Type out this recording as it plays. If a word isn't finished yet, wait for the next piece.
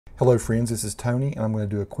Hello friends, this is Tony and I'm going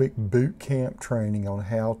to do a quick boot camp training on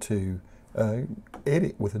how to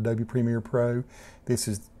edit with Adobe Premiere Pro. This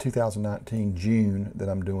is 2019 June that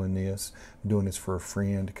I'm doing this. I'm doing this for a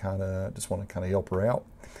friend, just want to help her out.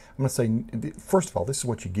 I'm going to say, first of all, this is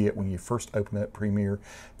what you get when you first open up Premiere.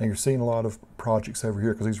 Now you're seeing a lot of projects over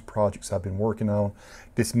here because these are projects I've been working on.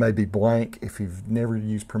 This may be blank if you've never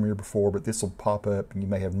used Premiere before, but this will pop up and you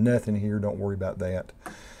may have nothing here. Don't worry about that.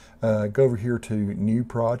 Go over here to New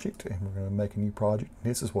Project, and we're going to make a new project.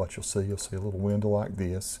 This is what you'll see. You'll see a little window like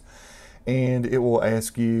this, and it will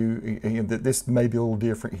ask you, that this may be a little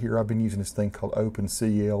different here. I've been using this thing called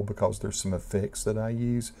OpenCL because there's some effects that I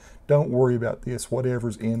use. Don't worry about this.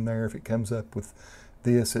 Whatever's in there, if it comes up with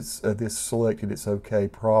this, it's this selected, it's okay.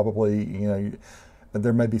 Probably,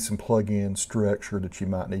 there may be some plug-in structure that you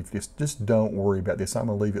might need for this. Just don't worry about this. I'm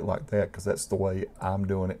going to leave it like that because that's the way I'm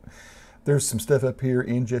doing it. There's some stuff up here,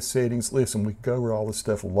 ingest settings. Listen, we can go over all this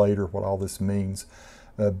stuff later, what all this means.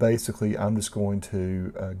 Basically, I'm just going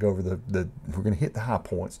to go over we're going to hit the high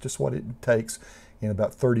points, just what it takes in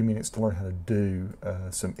about 30 minutes to learn how to do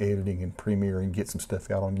some editing in Premiere and get some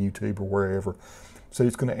stuff out on YouTube or wherever. So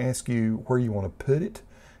it's going to ask you where you want to put it.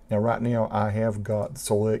 Now, right now, I have got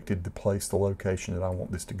selected to place the location that I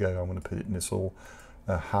want this to go. I'm going to put it in this little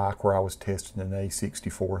hike where I was testing an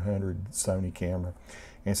A6400 Sony camera.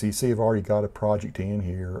 And so you see I've already got a project in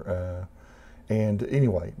here. And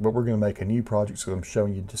anyway, but we're going to make a new project, so I'm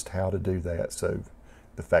showing you just how to do that. So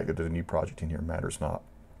the fact that there's a new project in here matters not.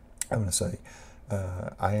 I'm going to say,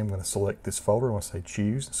 I am going to select this folder. I'm going to say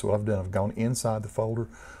choose. So what I've done, I've gone inside the folder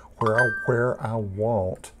where I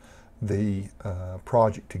want the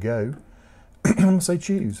project to go. I'm going to say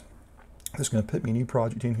choose. It's going to put me a new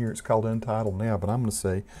project in here. It's called Untitled now, but I'm going to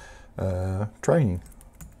say training.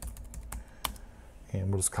 And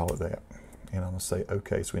we'll just call it that. And I'm going to say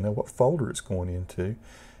OK, so we know what folder it's going into.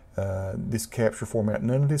 This capture format,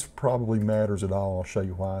 none of this probably matters at all. I'll show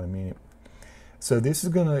you why in a minute. So this is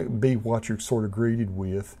going to be what you're sort of greeted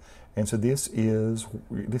with. And so this is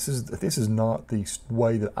not the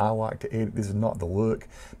way that I like to edit. This is not the look,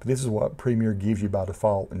 but this is what Premiere gives you by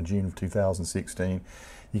default in June of 2016.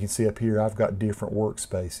 You can see up here I've got different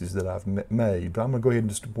workspaces that I've made, but I'm going to go ahead and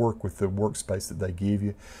just work with the workspace that they give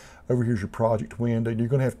you. Over here's your project window. You're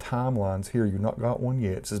going to have timelines here. You've not got one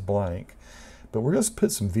yet. It says blank. But we're going to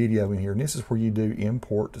put some video in here, and this is where you do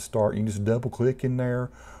import to start. You can just double click in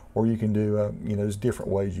there, or you can do, there's different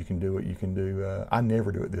ways you can do it. You can do, I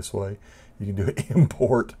never do it this way. You can do it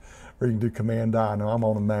import, or you can do Command I. Now I'm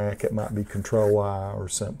on a Mac. It might be Control I or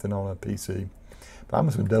something on a PC. But I'm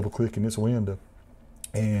just going to double click in this window,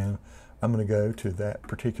 and I'm going to go to that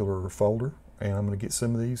particular folder, and I'm going to get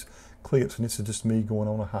some of these clips, and this is just me going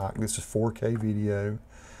on a hike. This is 4K video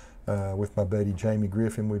with my buddy Jamie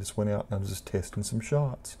Griffin. We just went out and I was just testing some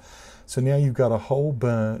shots. So now you've got a whole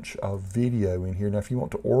bunch of video in here. Now if you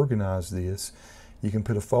want to organize this, you can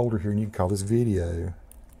put a folder here and you can call this video.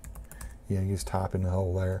 You just type in the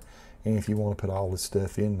hole there. And if you want to put all this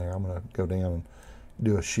stuff in there, I'm going to go down and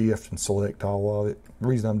do a shift and select all of it. The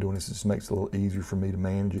reason I'm doing this is it makes it a little easier for me to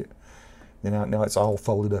manage it. And now it's all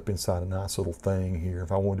folded up inside a nice little thing here.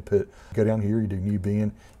 If I wanted to go down here, you do new bin,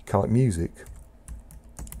 you call it music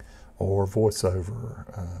or voiceover.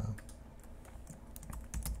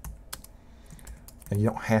 And you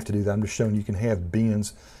don't have to do that. I'm just showing you can have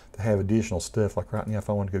bins to have additional stuff. Like right now, if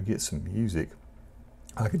I want to go get some music,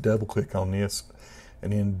 I could double click on this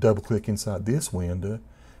and then double click inside this window,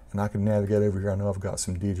 and I can navigate over here. I know I've got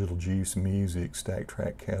some Digital Juice music, Stack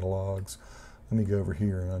Track catalogs. Let me go over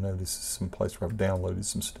here, and I know this is some place where I've downloaded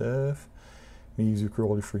some stuff. Music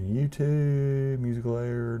royalty free YouTube, music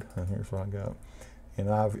layered, and here's what I got. And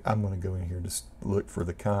I'm going to go in here and just look for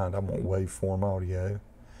the kind. I want waveform audio.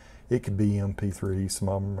 It could be MP3.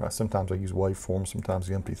 Sometimes I use waveform, sometimes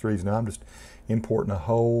the MP3s. Now I'm just importing a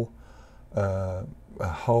whole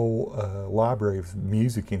library of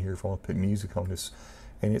music in here if I want to put music on this.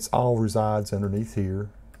 And it's all resides underneath here.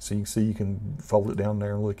 So you can see you can fold it down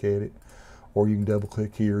there and look at it. Or you can double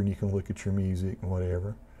click here and you can look at your music and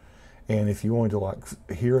whatever. And if you wanted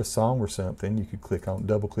to hear a song or something, you could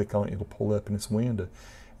double click on it, it'll pull up in this window.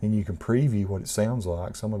 And you can preview what it sounds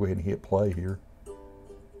like. So I'm gonna go ahead and hit play here.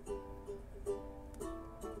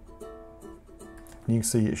 And you can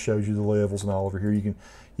see it shows you the levels and all over here. You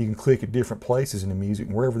can click at different places in the music,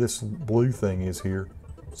 and wherever this blue thing is here.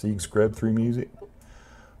 So you can scrub through music,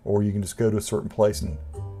 or you can just go to a certain place and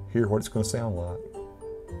hear what it's going to sound like.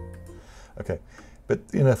 Okay, but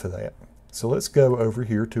enough of that. So let's go over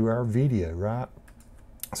here to our video, right?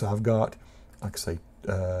 So I've got, like I say,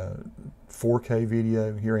 4K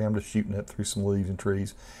video. Here I am just shooting up through some leaves and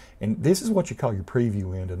trees. And this is what you call your preview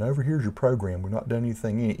window. And over here's your program. We've not done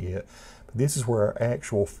anything in it yet, but this is where our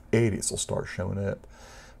actual edits will start showing up.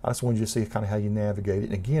 I just wanted you to see kind of how you navigate it.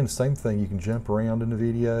 And again, same thing. You can jump around in the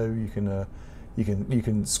video. You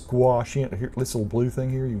can squash in here. This little blue thing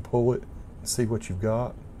here. You can pull it and see what you've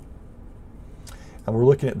got. And we're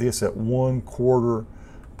looking at this at 1/4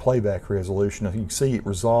 playback resolution. Now you can see it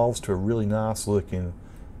resolves to a really nice looking.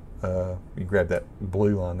 You can grab that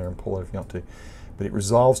blue line there and pull it if you want to. But it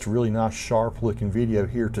resolves to really nice, sharp looking video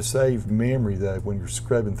here. To save memory though, when you're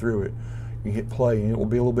scrubbing through it, you hit play and it will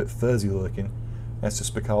be a little bit fuzzy looking. That's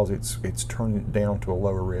just because it's turning it down to a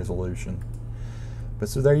lower resolution. But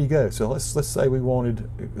so there you go. So let's say we wanted,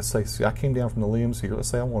 let's say I came down from the limbs here. Let's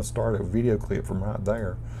say I want to start a video clip from right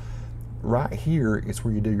there. Right here is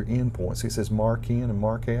where you do your endpoint. So it says mark in and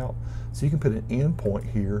mark out. So you can put an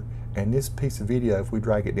endpoint here, and this piece of video, if we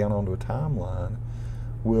drag it down onto a timeline,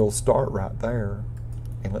 will start right there.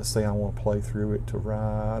 And let's say I want to play through it to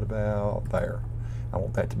right about there. I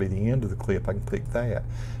want that to be the end of the clip. I can click that.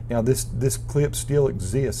 Now this clip still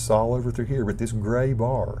exists all over through here, but this gray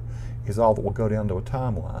bar is all that will go down to a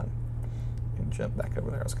timeline. And jump back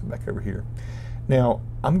over there. Let's come back over here. Now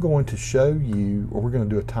I'm going to show you, or we're going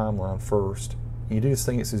to do a timeline first. And you do this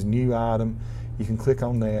thing that says new item. You can click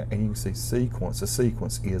on that and you can see sequence. A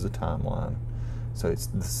sequence is a timeline. So it's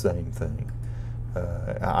the same thing.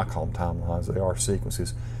 I call them timelines. They are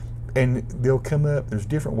sequences. And they'll come up, there's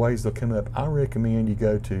different ways they'll come up. I recommend you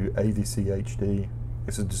go to AVC HD.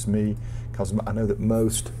 This is just me, because I know that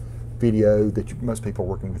most video that most people are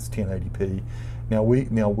working with is 1080p. Now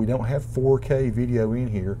we don't have 4K video in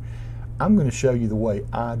here. I'm going to show you the way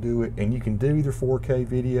I do it, and you can do either 4K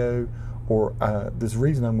video or this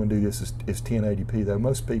reason I'm going to do this is 1080p though.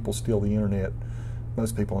 Most people on the internet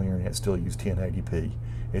still use 1080p.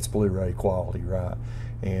 It's Blu-ray quality, right?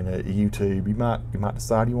 And YouTube, you might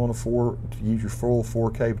decide you want to use your full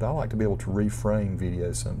 4K, but I like to be able to reframe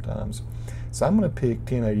videos sometimes. So I'm going to pick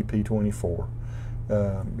 1080p 24,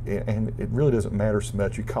 and it really doesn't matter so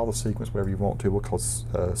much. You call the sequence whatever you want to. We'll call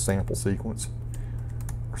it sample sequence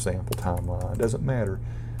or sample timeline. It doesn't matter.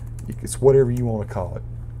 It's whatever you want to call it.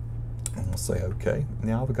 And I'll say OK.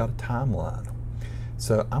 Now I've got a timeline.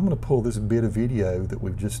 So I'm going to pull this bit of video that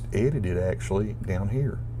we've just edited actually down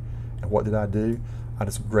here. And what did I do? I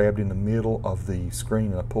just grabbed in the middle of the screen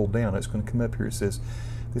and I pulled down. It's going to come up here. It says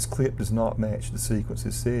this clip does not match the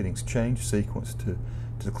sequence's settings. Change sequence to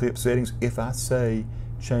the clip settings. If I say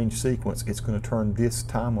change sequence, it's going to turn this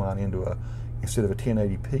timeline into instead of a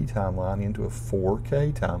 1080p timeline, into a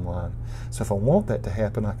 4K timeline. So if I want that to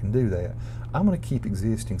happen, I can do that. I'm going to keep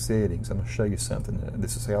existing settings. I'm going to show you something.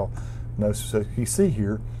 This is how so you see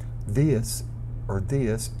here, this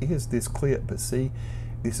is this clip, but see,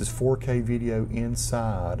 this is 4K video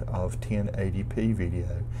inside of 1080p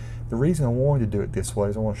video. The reason I wanted to do it this way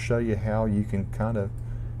is I want to show you how you can kind of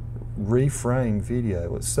reframe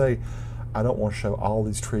video. Let's say I don't want to show all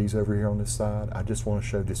these trees over here on this side. I just want to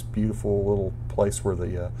show this beautiful little place where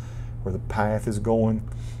the path is going.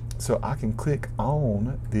 So I can click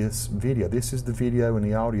on this video. This is the video and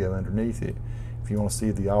the audio underneath it. If you want to see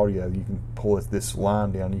the audio, you can pull this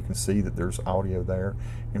line down. You can see that there's audio there.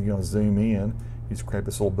 And if you want to zoom in, you just grab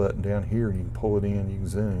this little button down here and you can pull it in. You can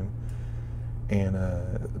zoom. And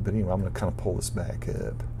but anyway, I'm going to kind of pull this back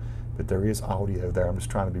up. But there is audio there. I'm just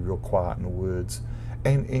trying to be real quiet in the woods.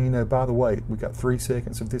 And you know, by the way, we got 3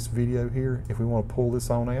 seconds of this video here. If we want to pull this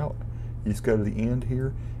on out, you just go to the end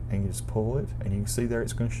here and you just pull it, and you can see there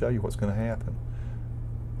it's going to show you what's going to happen.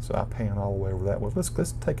 So I pan all the way over that way. Let's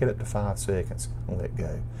take it up to 5 seconds and let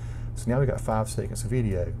go. So now we've got 5 seconds of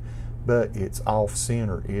video, but it's off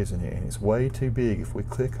center, isn't it? And it's way too big. If we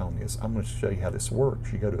click on this, I'm going to show you how this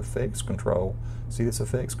works. You go to Effects Control. See this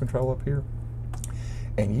Effects Control up here?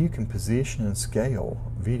 And you can position and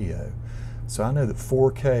scale video. So I know that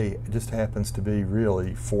 4K just happens to be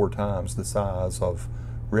really 4 times the size of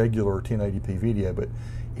regular 1080p video, but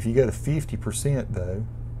if you go to 50% though,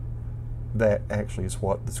 that actually is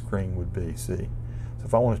what the screen would be, see? So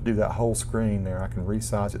if I wanted to do that whole screen there, I can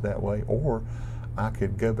resize it that way, or I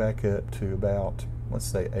could go back up to about, let's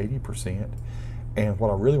say 80%, and what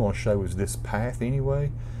I really want to show is this path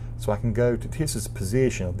anyway, so I can go to, this is the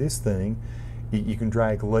position of this thing, you can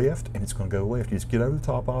drag left and it's going to go left. You just get over the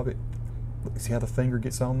top of it, see how the finger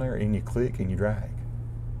gets on there, and you click and you drag.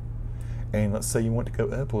 And let's say you want to go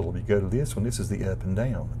up a little bit, you go to this one, this is the up and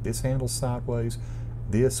down. This handles sideways,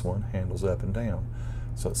 this one handles up and down.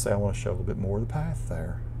 So let's say I want to show a little bit more of the path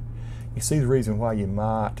there. You see the reason why you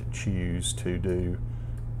might choose to do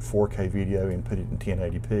 4K video and put it in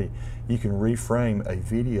 1080p. You can reframe a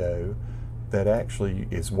video that actually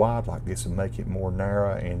is wide like this and make it more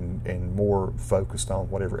narrow and more focused on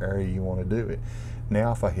whatever area you want to do it.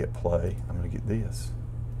 Now if I hit play, I'm going to get this.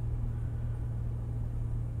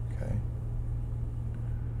 Okay.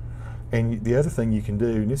 And the other thing you can do,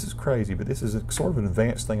 and this is crazy, but this is a sort of an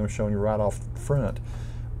advanced thing I'm showing you right off front,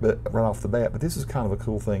 but right off the bat, but this is kind of a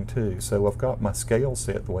cool thing too. So I've got my scale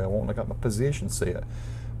set the way I want, and I got my position set,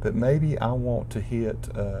 but maybe I want to hit,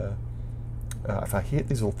 if I hit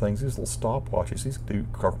these little things, these little stopwatches, these do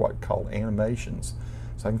what are called animations.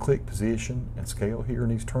 So I can click position and scale here,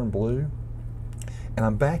 and these turn blue. And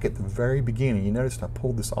I'm back at the very beginning. You noticed I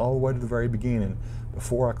pulled this all the way to the very beginning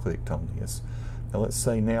before I clicked on this. Now let's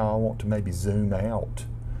say now I want to maybe zoom out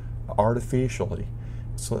artificially.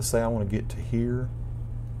 So let's say I want to get to here,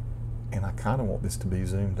 and I kind of want this to be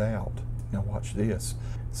zoomed out. Now watch this.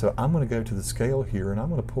 So I'm going to go to the scale here, and I'm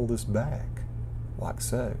going to pull this back like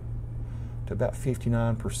so to about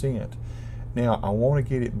 59%. Now I want to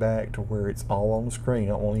get it back to where it's all on the screen.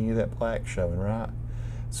 I don't want any of that black showing, right?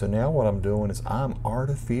 So now what I'm doing is I'm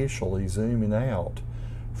artificially zooming out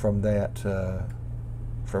from that,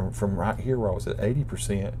 from right here where I was at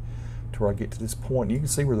 80% to where I get to this point. You can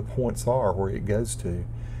see where the points are, where it goes to.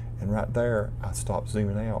 And right there, I stop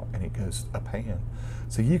zooming out and it goes a pan.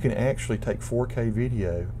 So you can actually take 4K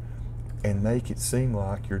video and make it seem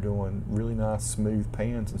like you're doing really nice smooth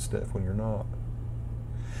pans and stuff when you're not.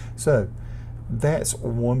 So that's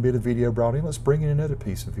one bit of video brought in. Let's bring in another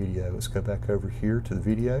piece of video. Let's go back over here to the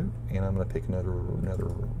video, and I'm going to pick another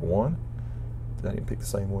one. I didn't pick the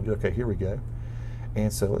same one. Okay, here we go.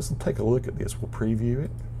 And so let's take a look at this. We'll preview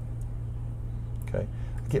it. Okay,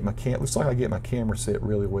 looks like I get my camera set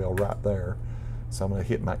really well right there. So I'm going to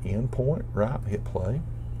hit my end point, right? Hit play.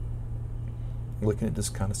 Looking at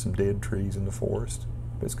just kind of some dead trees in the forest.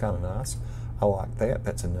 But it's kind of nice. I like that.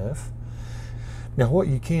 That's enough. Now what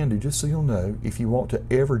you can do, just so you'll know, if you want to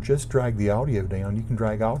ever just drag the audio down, you can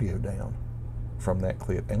drag audio down from that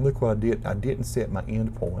clip. And look what I did. I didn't set my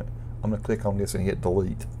end point. I'm going to click on this and hit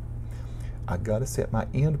delete. I got to set my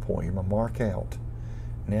end point here, my mark out.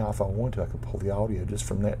 Now if I want to, I could pull the audio just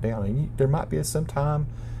from that down. And there might be some time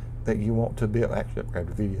that you want to be, actually grab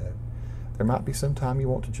the video. There might be some time you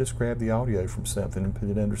want to just grab the audio from something and put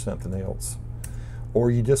it under something else. Or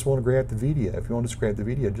you just want to grab the video. If you want to just grab the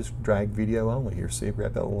video, just drag video only here. See,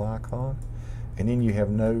 grab that little icon, and then you have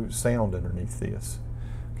no sound underneath this.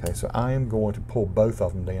 Okay, so I am going to pull both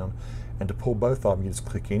of them down, and to pull both of them, you just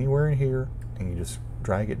click anywhere in here, and you just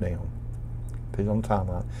drag it down. Put it on the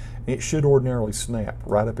timeline. And it should ordinarily snap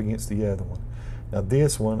right up against the other one. Now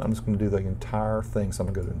this one, I'm just going to do the entire thing. So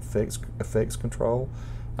I'm going to go to effects control.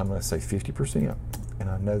 I'm going to say 50%, and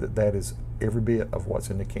I know that that is every bit of what's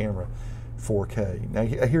in the camera. 4K. Now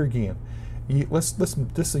here again, let's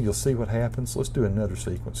just so you'll see what happens. Let's do another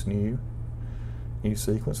sequence, new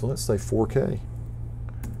sequence. So let's say 4K.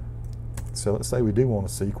 So let's say we do want a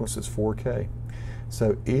sequence that's 4K.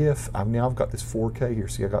 So if I've got this 4K here,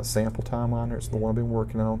 see I got sample timeline there. It's the one I've been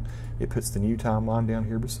working on. It puts the new timeline down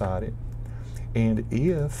here beside it. And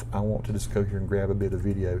if I want to just go here and grab a bit of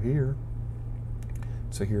video here,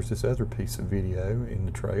 so here's this other piece of video in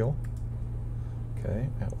the trail. Okay,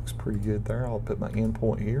 that looks pretty good there. I'll put my end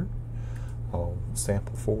point here. I'll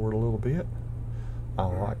sample forward a little bit. I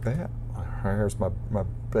like that. Here's my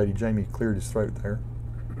buddy Jamie cleared his throat there.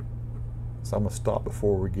 So I'm going to stop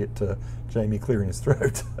before we get to Jamie clearing his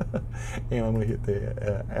throat. And I'm going to hit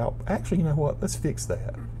the out. Actually, you know what? Let's fix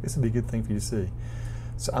that. This would be a good thing for you to see.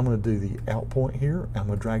 So I'm going to do the out point here. I'm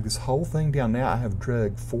going to drag this whole thing down. Now I have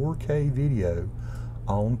dragged 4K video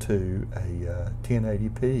onto a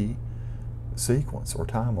 1080p sequence or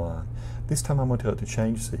timeline. This time I'm going to tell it to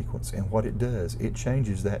change sequence, and what it does, it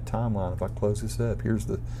changes that timeline. If I close this up,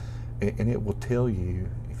 and it will tell you,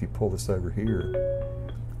 if you pull this over here,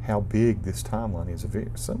 how big this timeline is.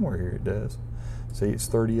 Somewhere here it does. See, it's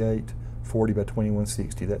 3840 by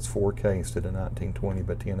 2160. That's 4K instead of 1920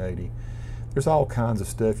 by 1080. There's all kinds of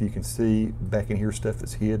stuff you can see back in here, stuff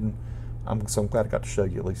that's hidden. So I'm glad I got to show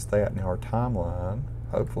you at least that. Now our timeline,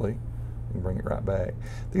 hopefully, and bring it right back.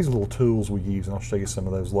 These are little tools we use, and I'll show you some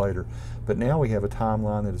of those later. But now we have a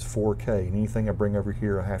timeline that is 4K, and anything I bring over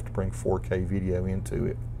here, I have to bring 4K video into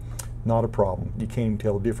it. Not a problem. You can't even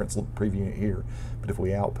tell the difference previewing it here. But if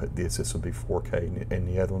we output this, this would be 4K, and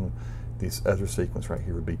the other one, this other sequence right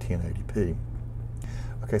here would be 1080p.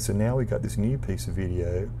 Okay, so now we got this new piece of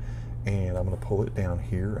video, and I'm going to pull it down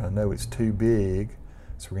here. I know it's too big,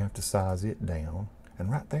 so we're going to have to size it down. And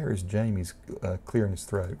right there is Jamie's clearing his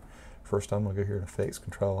throat. First, I'm going to go here in effects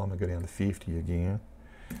control. I'm going to go down to 50 again.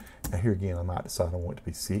 Now here again, I might decide I want it to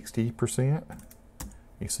be 60%.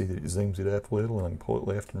 You see that it zooms it up a little, and I can pull it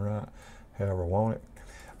left and right however I want it.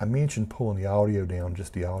 I mentioned pulling the audio down,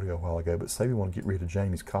 just the audio a while ago, but say we want to get rid of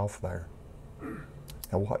Jamie's cough there.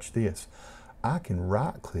 Now watch this. I can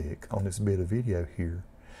right click on this bit of video here.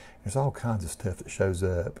 There's all kinds of stuff that shows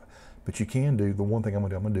up, but you can do, the one thing I'm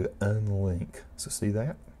going to do unlink. So see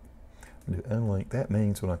that? I'm going to do unlink. That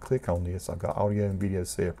means when I click on this, I've got audio and video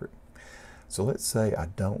separate. So let's say I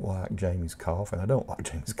don't like Jamie's cough, and I don't like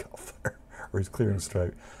Jamie's cough there, or his clearing his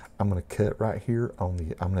throat. I'm going to cut right here on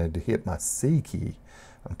the, I'm going to hit my C key.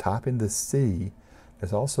 I'm typing the C.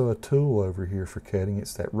 There's also a tool over here for cutting.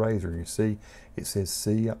 It's that razor. You see, it says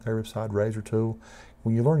C up there beside razor tool.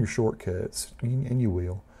 When you learn your shortcuts, and you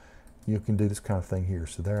will, you can do this kind of thing here.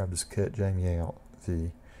 So there, I've just cut Jamie out.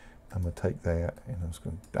 V. I'm going to take that, and I'm just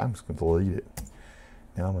going to delete it.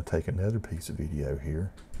 Now I'm going to take another piece of video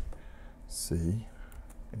here. C.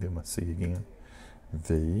 And do my C again.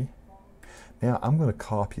 V. Now I'm going to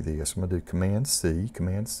copy this. I'm going to do Command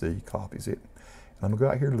C copies it. I'm going to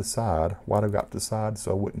go out here to the side. Why do I go out to the side?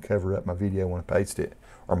 So I wouldn't cover up my video when I paste it,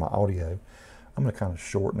 or my audio. I'm going to kind of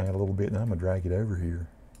shorten that a little bit, and I'm going to drag it over here.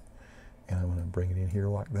 And I'm going to bring it in here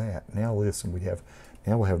like that. Now listen,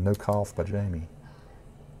 now we'll have no cough by Jamie.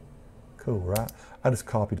 Cool, right? I just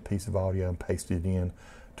copied a piece of audio and pasted it in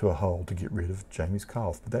to a hole to get rid of Jamie's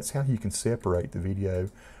cough. But that's how you can separate the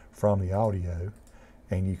video from the audio,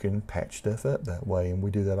 and you can patch stuff up that way. And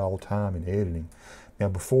we do that all the time in editing. Now,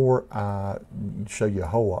 before I show you a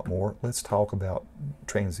whole lot more, let's talk about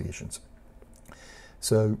transitions.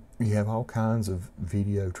 So you have all kinds of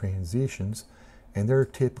video transitions, and they're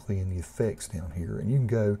typically in the effects down here. And you can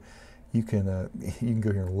go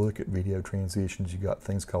here and look at video transitions. You got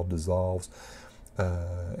things called dissolves,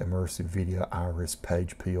 immersive video, iris,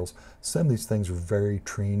 page peels. Some of these things are very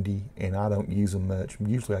trendy, and I don't use them much.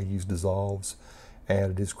 Usually I use dissolves.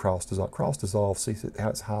 Added is cross dissolve. Cross dissolve, see how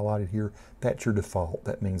it's highlighted here? That's your default.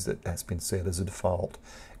 That means that that's been set as a default.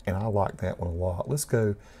 And I like that one a lot. Let's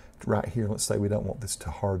go right here. Let's say we don't want this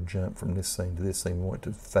to hard jump from this scene to this scene. We want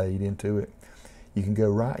it to fade into it. You can go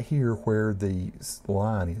right here where the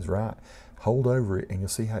line is, right? Hold over it, and you'll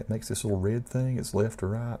see how it makes this little red thing. It's left to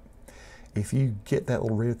right. If you get that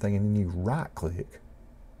little red thing and then you right click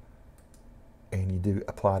and you do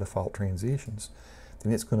apply default transitions,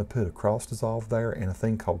 then it's going to put a cross dissolve there and a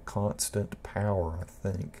thing called constant power, I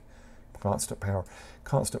think. Constant power.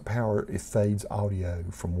 Constant power, it fades audio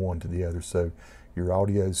from one to the other. So your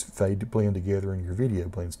audios fade to blend together and your video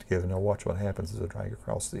blends together. Now watch what happens as I drag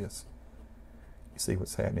across this. You see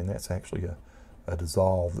what's happening? That's actually a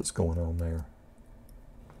dissolve that's going on there.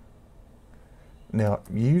 Now,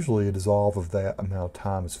 usually a dissolve of that amount of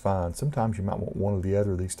time is fine. Sometimes you might want one or the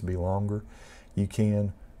other of these to be longer. You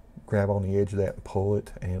can grab on the edge of that and pull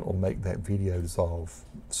it, and it will make that video dissolve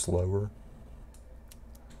slower.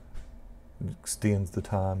 It extends the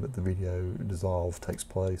time that the video dissolve takes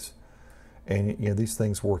place. And these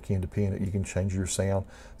things work independent. You can change your sound.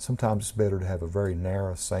 Sometimes it's better to have a very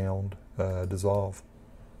narrow sound dissolve.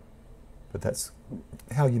 But that's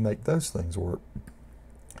how you make those things work.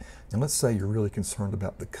 And let's say you're really concerned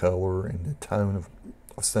about the color and the tone of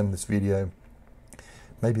some of this video.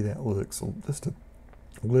 Maybe that looks just a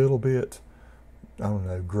little bit, I don't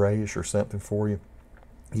know, grayish or something for you.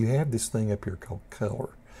 You have this thing up here called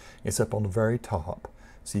color. It's up on the very top.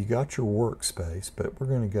 So you got your workspace, but we're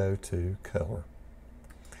going to go to color.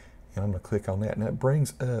 And I'm going to click on that, and that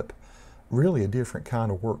brings up really a different kind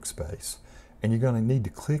of workspace. And you're going to need to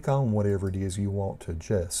click on whatever it is you want to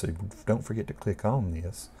adjust. So don't forget to click on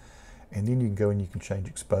this. And then you can go and you can change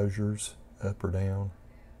exposures up or down.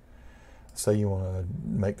 Say you want to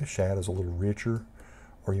make the shadows a little richer,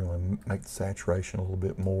 or you want to make the saturation a little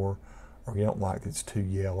bit more, or you don't like it's too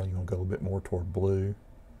yellow, you want to go a little bit more toward blue,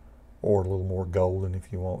 or a little more golden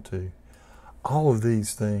if you want to. All of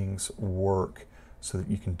these things work so that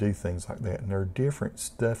you can do things like that. And there are different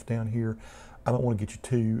stuff down here. I don't want to get you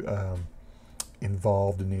too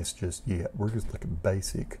involved in this just yet. We're just looking at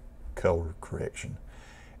basic color correction.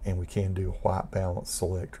 And we can do a white balance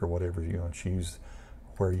select or whatever you want to choose,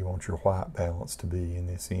 where you want your white balance to be in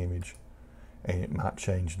this image. And it might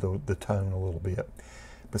change the tone a little bit.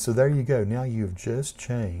 But so there you go. Now you've just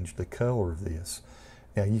changed the color of this.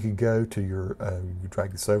 Now you could go to your, you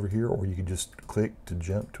drag this over here, or you could just click to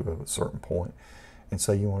jump to a certain point and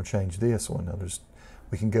say you want to change this one. Now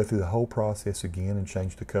we can go through the whole process again and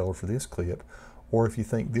change the color for this clip. Or if you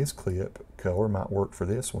think this clip color might work for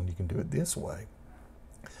this one, you can do it this way.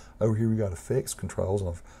 Over here we got effects controls,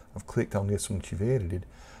 and I've clicked on this one that you've edited.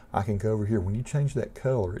 I can go over here. When you change that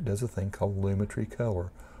color, it does a thing called Lumetri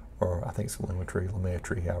color, or I think it's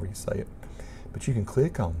Lumetri, however you say it. But you can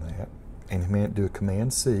click on that and do a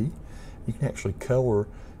Command C. You can actually color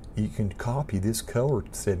you can copy this color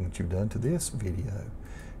setting that you've done to this video.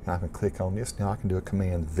 And I can click on this. Now I can do a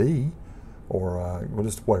Command V, or well,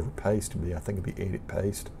 just whatever paste would be. I think it'd be Edit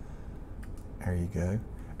Paste. There you go.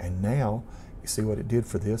 And now you see what it did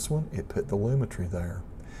for this one. It put the Lumetri there.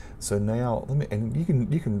 So now let me, and you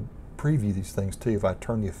can preview these things too. If I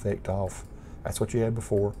turn the effect off, that's what you had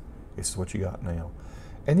before. This is what you got now.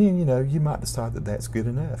 And then, you know, you might decide that that's good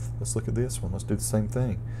enough. Let's look at this one. Let's do the same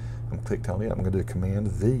thing. I'm clicked on it. I'm going to do a Command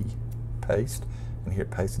V, paste, and here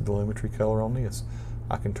it pasted the Lumetri color on this.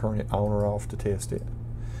 I can turn it on or off to test it.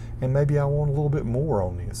 And maybe I want a little bit more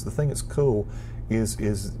on this. The thing that's cool is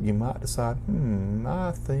you might decide,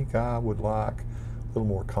 I think I would like a little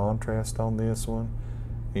more contrast on this one.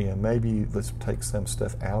 Yeah, maybe let's take some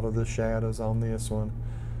stuff out of the shadows on this one.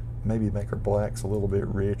 Maybe make our blacks a little bit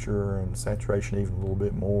richer and saturation even a little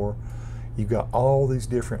bit more. You've got all these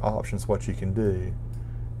different options what you can do,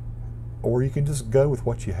 or you can just go with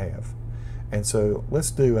what you have. And so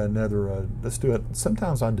let's do another, let's do it.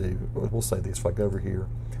 Sometimes I do, we'll say this, if I go over here,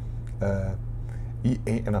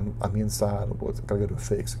 and I'm inside, I've got to go to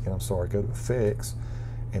Effects again, I'm sorry, go to Effects,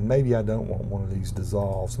 and maybe I don't want one of these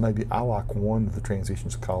dissolves. Maybe I like one of the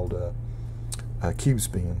transitions called Cube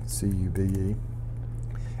Spin, C-U-B-E.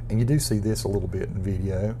 And you do see this a little bit in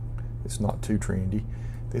video. It's not too trendy.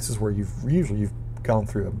 This is where you've gone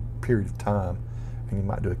through a period of time, and you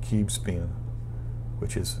might do a cube spin,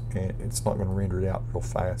 which is, it's not going to render it out real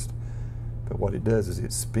fast. But what it does is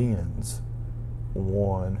it spins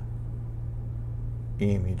one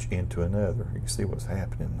image into another. You can see what's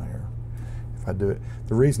happening there. If I do it,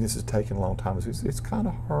 the reason this is taking a long time is it's kind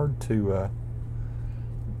of hard to.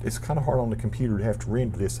 It's kind of hard on the computer to have to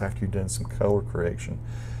render this after you've done some color correction.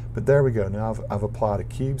 But there we go. Now I've applied a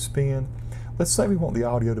cube spin. Let's say we want the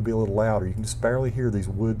audio to be a little louder. You can just barely hear these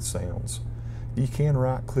wood sounds. You can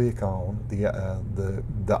right-click on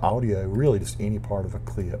the audio, really just any part of a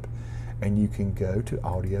clip, and you can go to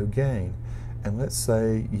Audio Gain. And let's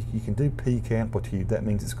say you can do peak amplitude. That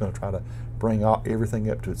means it's going to try to bring everything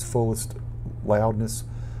up to its fullest loudness.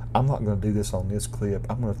 I'm not going to do this on this clip.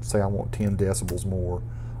 I'm going to say I want 10 decibels more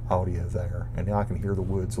audio there, and now I can hear the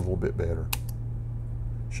woods a little bit better.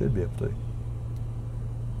 Should be able to.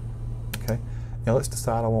 Okay. Now let's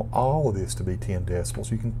decide I want all of this to be 10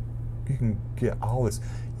 decibels. You can get all this.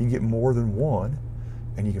 You can get more than one,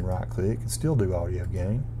 and you can right-click and still do Audio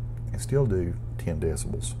Gain and still do 10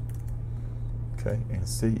 decibels. Okay, and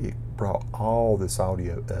see, it brought all this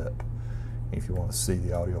audio up. If you want to see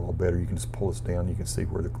the audio a little better, you can just pull this down. You can see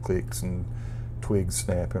where the clicks and twigs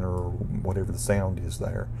snapping or whatever the sound is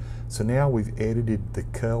there. So now we've edited the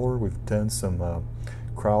color. We've done some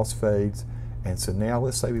crossfades. And so now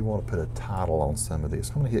let's say we want to put a title on some of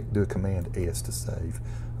this. I'm going to do a Command S to save.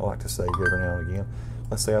 I like to save every now and again.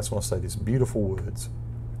 Let's say I just want to say this beautiful woods.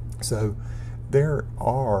 So there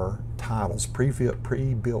are titles,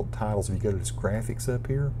 pre-built titles. If you go to this graphics up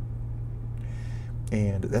here,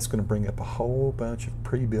 and that's going to bring up a whole bunch of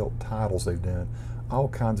pre-built titles they've done. All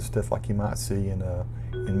kinds of stuff like you might see in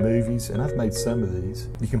movies, and I've made some of these.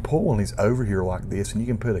 You can pull one of these over here like this, and you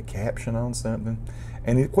can put a caption on something.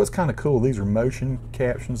 And what's kind of cool, these are motion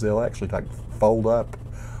captions. They'll actually like fold up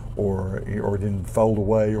or then fold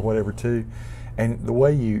away or whatever too. And the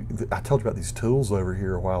way I told you about these tools over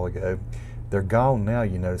here a while ago, they're gone now,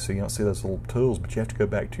 you know, so you don't see those little tools, but you have to go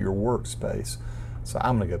back to your workspace. So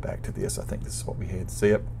I'm going to go back to this. I think this is what we had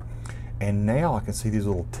set. And now I can see these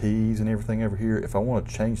little T's and everything over here. If I want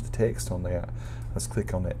to change the text on that, let's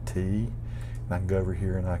click on that T. And I can go over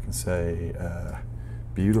here and I can say,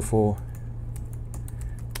 beautiful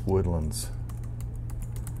woodlands.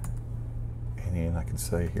 And then I can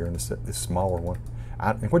say here in this smaller one.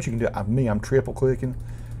 And what you can do, I'm triple clicking,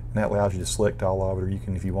 and that allows you to select all of it, or you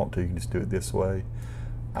can, if you want to, you can just do it this way.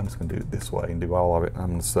 I'm just going to do it this way and do all of it. I'm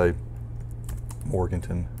going to say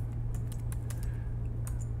Morganton,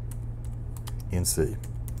 NC.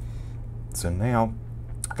 So now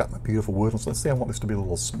I've got my beautiful woodlands. Let's say I want this to be a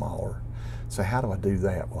little smaller. So how do I do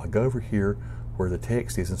that? Well, I go over here where the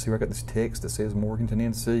text is, and see where I got this text that says Morganton,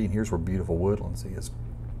 NC, and here's where beautiful woodlands is.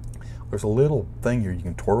 There's a little thing here you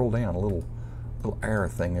can twirl down, a little arrow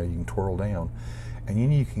thing there you can twirl down, and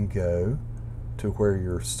then you can go to where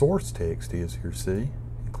your source text is here, see,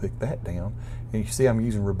 and click that down, and you see I'm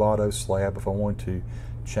using Roboto Slab. If I want to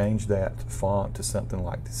change that font to something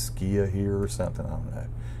like the Skia here or something, I don't know,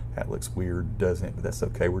 that looks weird, doesn't it? But that's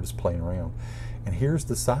okay, we're just playing around. And here's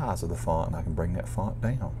the size of the font, and I can bring that font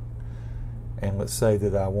down. And let's say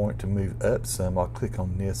that I want it to move up some. I'll click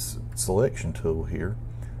on this selection tool here,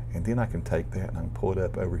 and then I can take that and I can pull it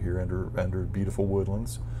up over here under beautiful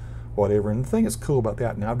woodlands, whatever. And the thing that's cool about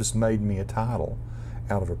that, now I've just made me a title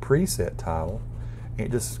out of a preset title. And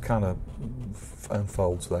it just kind of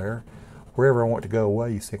unfolds there. Wherever I want it to go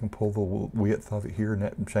away, you see I can pull the width of it here, and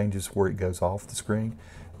that changes where it goes off the screen.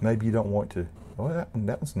 Maybe you don't want to, well,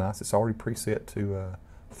 that one's nice. It's already preset to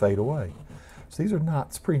fade away. So these are not,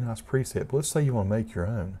 it's a pretty nice preset, but let's say you want to make your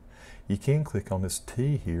own. You can click on this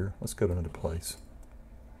T here. Let's go to another place.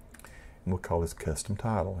 And we'll call this custom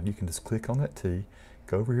title. And you can just click on that T,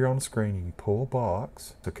 go over here on the screen, you can pull a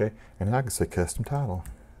box, okay? And now I can say custom title.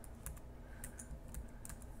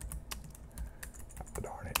 Oh,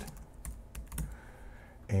 darn it.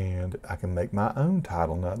 And I can make my own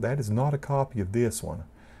title. Now that is not a copy of this one.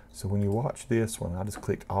 So when you watch this one, I just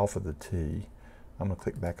clicked off of the T. I'm gonna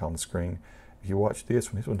click back on the screen. If you watch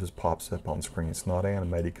this one just pops up on the screen. It's not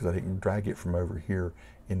animated because I didn't drag it from over here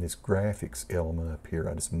in this graphics element up here.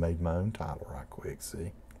 I just made my own title right quick,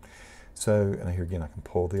 see? So, and here again, I can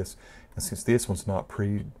pull this. And since this one's not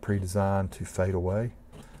pre-designed to fade away,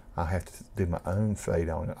 I have to do my own fade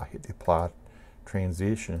on it. I hit the apply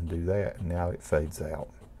transition and do that, and now it fades out.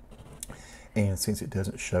 And since it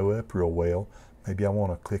doesn't show up real well, maybe I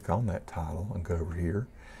want to click on that title and go over here.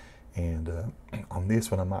 And on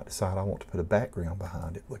this one, I might decide I want to put a background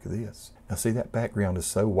behind it. Look at this. Now see, that background is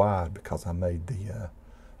so wide because I made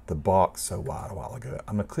the box so wide a while ago.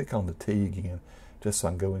 I'm going to click on the T again, just so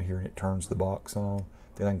I can go in here and it turns the box on.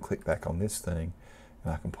 Then I can click back on this thing,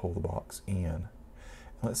 and I can pull the box in. And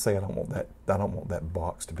let's say I don't want that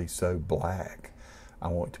box to be so black. I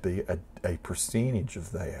want it to be a percentage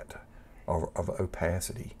of that, of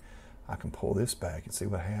opacity. I can pull this back and see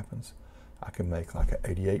what happens. I can make like an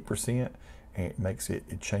 88%, and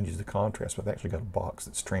it changes the contrast. But I've actually got a box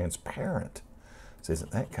that's transparent. So isn't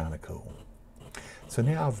that kind of cool? So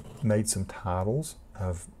now I've made some titles,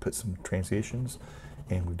 I've put some transitions,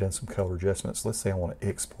 and we've done some color adjustments. Let's say I want to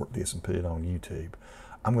export this and put it on YouTube.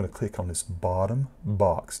 I'm going to click on this bottom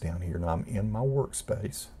box down here. Now I'm in my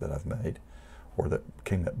workspace that I've made, or that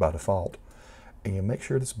came up by default. And make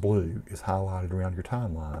sure this blue is highlighted around your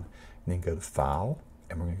timeline. And then go to File,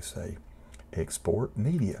 and we're going to say Export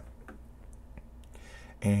Media.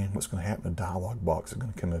 And what's going to happen, a dialog box is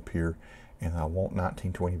going to come up here, and I want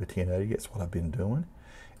 1920 by 1080. That's what I've been doing.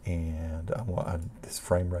 And this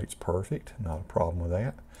frame rate's perfect, not a problem with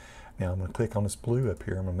that. Now I'm going to click on this blue up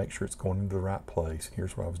here. I'm going to make sure it's going into the right place.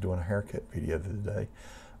 Here's where I was doing a haircut video the other day.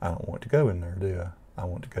 I don't want it to go in there, do I? I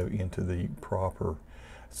want to go into the proper,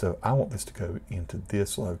 so I want this to go into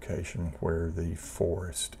this location where the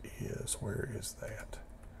forest is. Where is that?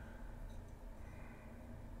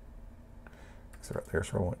 So right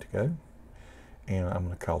there's where I want it to go. And I'm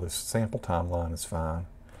going to call this sample timeline is fine.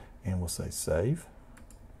 And we'll say save.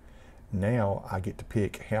 Now I get to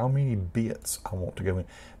pick how many bits I want to go in.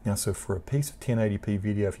 Now, so for a piece of 1080p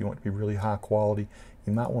video, if you want it to be really high quality,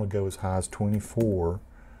 you might want to go as high as 24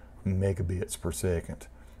 megabits per second.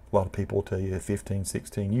 A lot of people will tell you 15,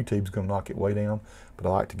 16. YouTube's going to knock it way down, but I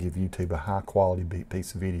like to give YouTube a high quality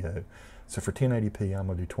piece of video. So for 1080p, I'm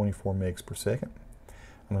going to do 24 megs per second.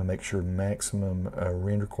 I'm going to make sure maximum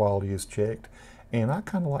render quality is checked, and I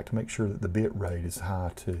kind of like to make sure that the bit rate is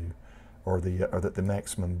high too, or that the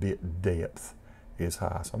maximum bit depth is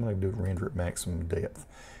high. So I'm going to do render at maximum depth,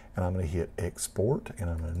 and I'm going to hit export, and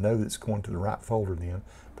I'm going to know that it's going to the right folder then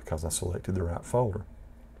because I selected the right folder.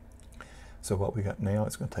 So what we got now,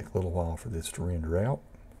 it's going to take a little while for this to render out,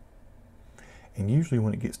 and usually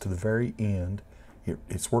when it gets to the very end,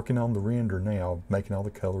 it's working on the render now, making all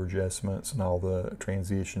the color adjustments and all the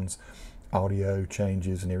transitions, audio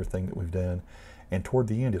changes and everything that we've done. And toward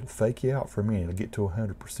the end, it'll fake you out for a minute. It'll get to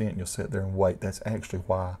 100% and you'll sit there and wait. That's actually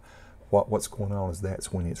why what's going on is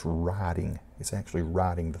that's when it's writing. It's actually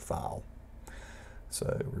writing the file. So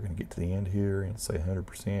we're going to get to the end here and say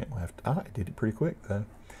 100%. We'll have to, I did it pretty quick though.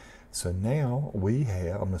 So now we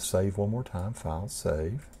have, I'm going to save one more time, File,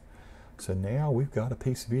 Save. So now we've got a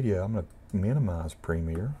piece of video. I'm going to minimize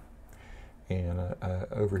Premiere, and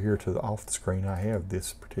over here to off the screen I have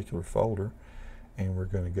this particular folder, and we're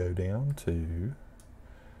going to go down to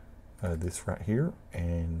this right here,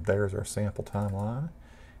 and there's our sample timeline.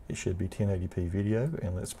 It should be 1080p video,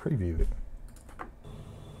 and let's preview it.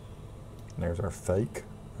 And there's our fake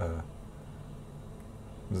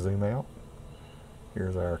zoom out.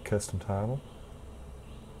 Here's our custom title.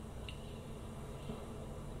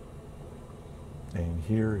 And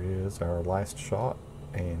here is our last shot,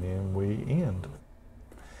 and then we end.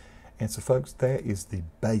 And so folks, that is the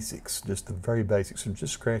basics, just the very basics. I'm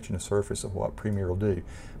just scratching the surface of what Premiere will do.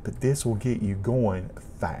 But this will get you going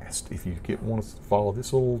fast. If you want to follow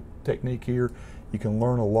this little technique here, you can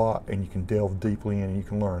learn a lot and you can delve deeply in and you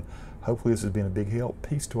can learn. Hopefully this has been a big help.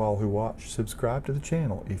 Peace to all who watch. Subscribe to the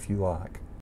channel if you like.